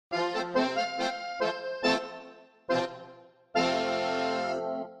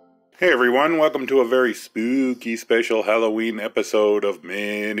Hey everyone, welcome to a very spooky special Halloween episode of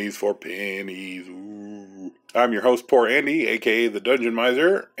Pennies for Pennies. Ooh. I'm your host, Poor Andy, aka the Dungeon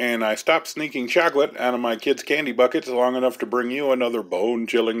Miser, and I stopped sneaking chocolate out of my kids' candy buckets long enough to bring you another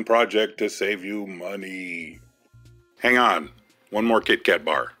bone-chilling project to save you money. Hang on, one more Kit Kat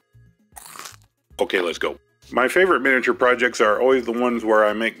bar. Okay, let's go. My favorite miniature projects are always the ones where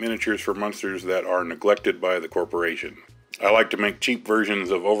I make miniatures for monsters that are neglected by the corporation. I like to make cheap versions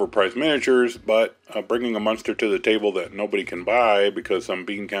of overpriced miniatures, but bringing a monster to the table that nobody can buy because some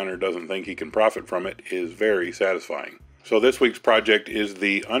bean counter doesn't think he can profit from it is very satisfying. So this week's project is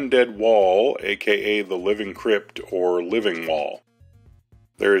the Undead Wall, aka the Living Crypt or Living Wall.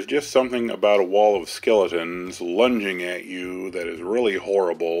 There is just something about a wall of skeletons lunging at you that is really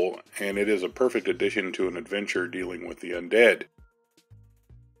horrible, and it is a perfect addition to an adventure dealing with the undead.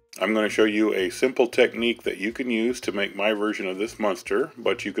 I'm going to show you a simple technique that you can use to make my version of this monster,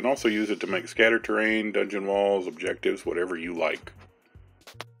 but you can also use it to make scatter terrain, dungeon walls, objectives, whatever you like.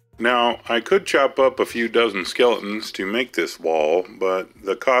 Now, I could chop up a few dozen skeletons to make this wall, but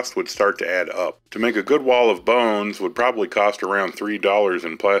the cost would start to add up. To make a good wall of bones would probably cost around $3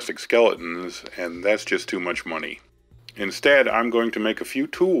 in plastic skeletons, and that's just too much money. Instead, I'm going to make a few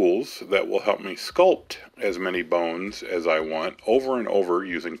tools that will help me sculpt as many bones as I want over and over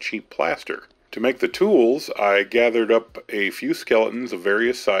using cheap plaster. To make the tools, I gathered up a few skeletons of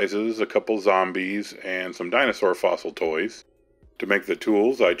various sizes, a couple zombies, and some dinosaur fossil toys. To make the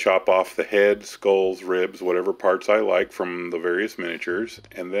tools, I chop off the head, skulls, ribs, whatever parts I like from the various miniatures,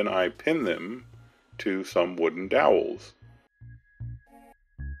 and then I pin them to some wooden dowels.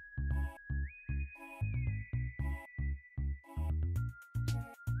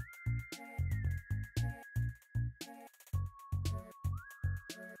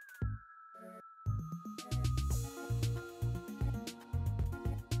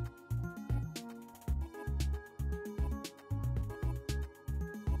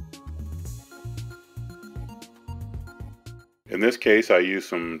 In this case, I use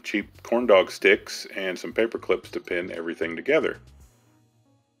some cheap corn dog sticks and some paper clips to pin everything together.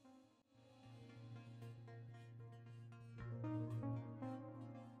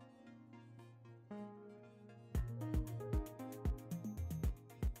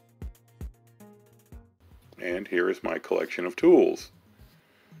 And here is my collection of tools.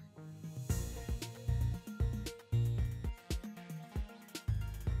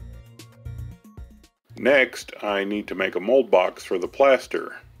 Next, I need to make a mold box for the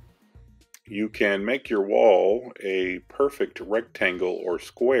plaster. You can make your wall a perfect rectangle or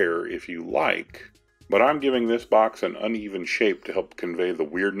square if you like, but I'm giving this box an uneven shape to help convey the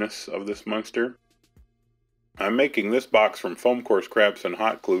weirdness of this monster. I'm making this box from foam core scraps and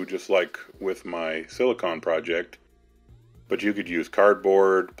hot glue just like with my silicone project, but you could use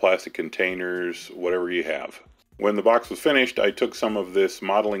cardboard, plastic containers, whatever you have. When the box was finished, I took some of this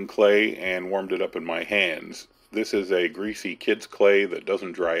modeling clay and warmed it up in my hands. This is a greasy kids clay that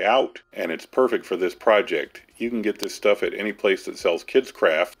doesn't dry out, and it's perfect for this project. You can get this stuff at any place that sells kids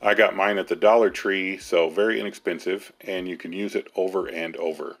craft. I got mine at the Dollar Tree, so very inexpensive, and you can use it over and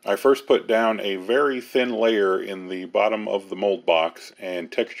over. I first put down a very thin layer in the bottom of the mold box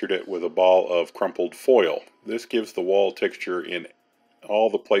and textured it with a ball of crumpled foil. This gives the wall texture in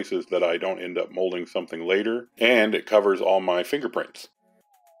all the places that I don't end up molding something later, and it covers all my fingerprints.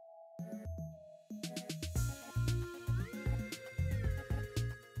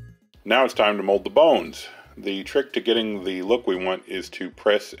 Now it's time to mold the bones. The trick to getting the look we want is to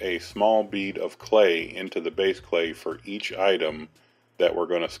press a small bead of clay into the base clay for each item that we're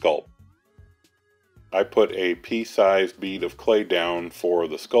going to sculpt. I put a pea-sized bead of clay down for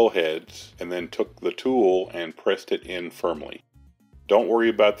the skull heads and then took the tool and pressed it in firmly. Don't worry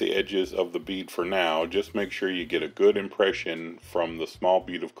about the edges of the bead for now, just make sure you get a good impression from the small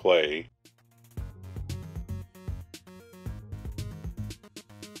bead of clay.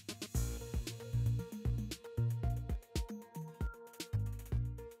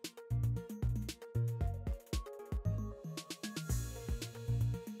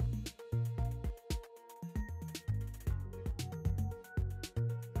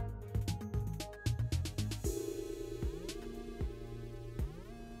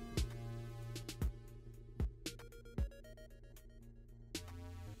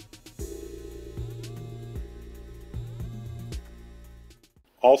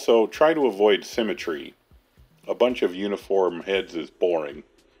 Also, try to avoid symmetry. A bunch of uniform heads is boring.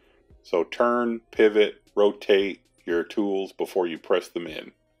 So turn, pivot, rotate your tools before you press them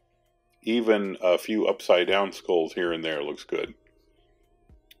in. Even a few upside down skulls here and there looks good.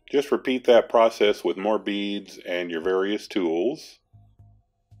 Just repeat that process with more beads and your various tools.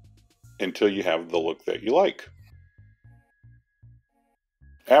 until you have the look that you like.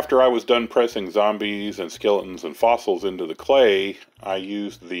 After I was done pressing zombies and skeletons and fossils into the clay, I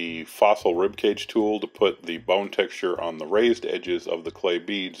used the fossil ribcage tool to put the bone texture on the raised edges of the clay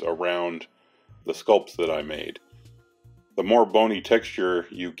beads around the sculpts that I made. The more bony texture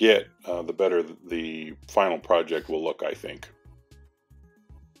you get, the better the final project will look, I think.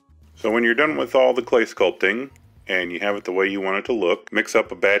 So when you're done with all the clay sculpting, and you have it the way you want it to look, mix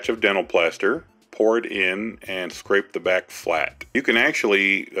up a batch of dental plaster, pour it in, and scrape the back flat. You can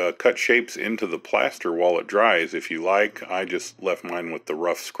actually cut shapes into the plaster while it dries if you like. I just left mine with the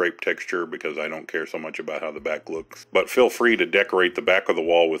rough scrape texture because I don't care so much about how the back looks. But feel free to decorate the back of the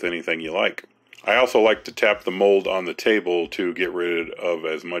wall with anything you like. I also like to tap the mold on the table to get rid of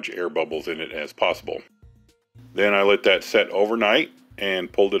as much air bubbles in it as possible. Then I let that set overnight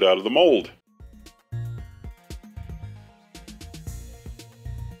and pulled it out of the mold.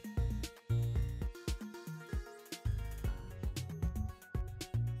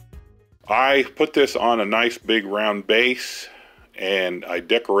 I put this on a nice big round base, and I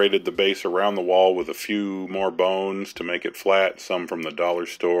decorated the base around the wall with a few more bones to make it flat, some from the dollar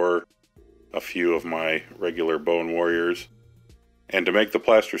store, a few of my regular bone warriors. And to make the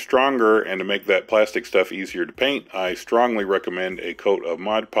plaster stronger and to make that plastic stuff easier to paint, I strongly recommend a coat of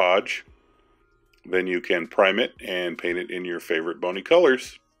Mod Podge. Then you can prime it and paint it in your favorite bony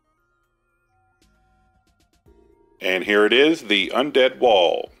colors. And here it is, the undead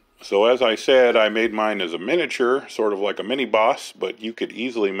wall. So as I said, I made mine as a miniature, sort of like a mini boss, but you could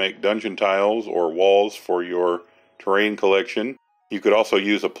easily make dungeon tiles or walls for your terrain collection. You could also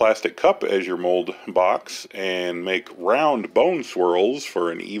use a plastic cup as your mold box and make round bone swirls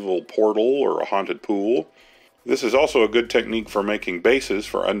for an evil portal or a haunted pool. This is also a good technique for making bases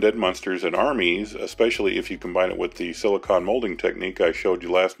for undead monsters and armies, especially if you combine it with the silicone molding technique I showed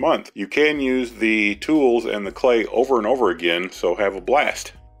you last month. You can use the tools and the clay over and over again, so have a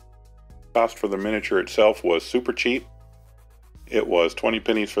blast. Cost for the miniature itself was super cheap. It was 20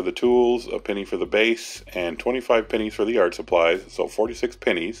 pennies for the tools, a penny for the base, and 25 pennies for the art supplies, so 46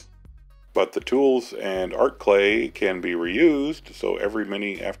 pennies. But the tools and art clay can be reused, so every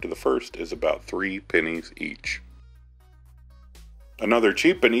mini after the first is about 3 pennies each. Another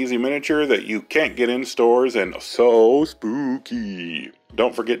cheap and easy miniature that you can't get in stores and so spooky.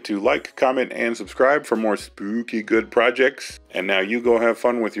 Don't forget to like, comment, and subscribe for more spooky good projects. And now you go have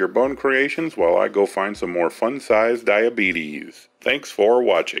fun with your bone creations while I go find some more fun-sized diabetes. Thanks for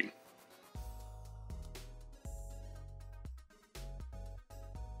watching.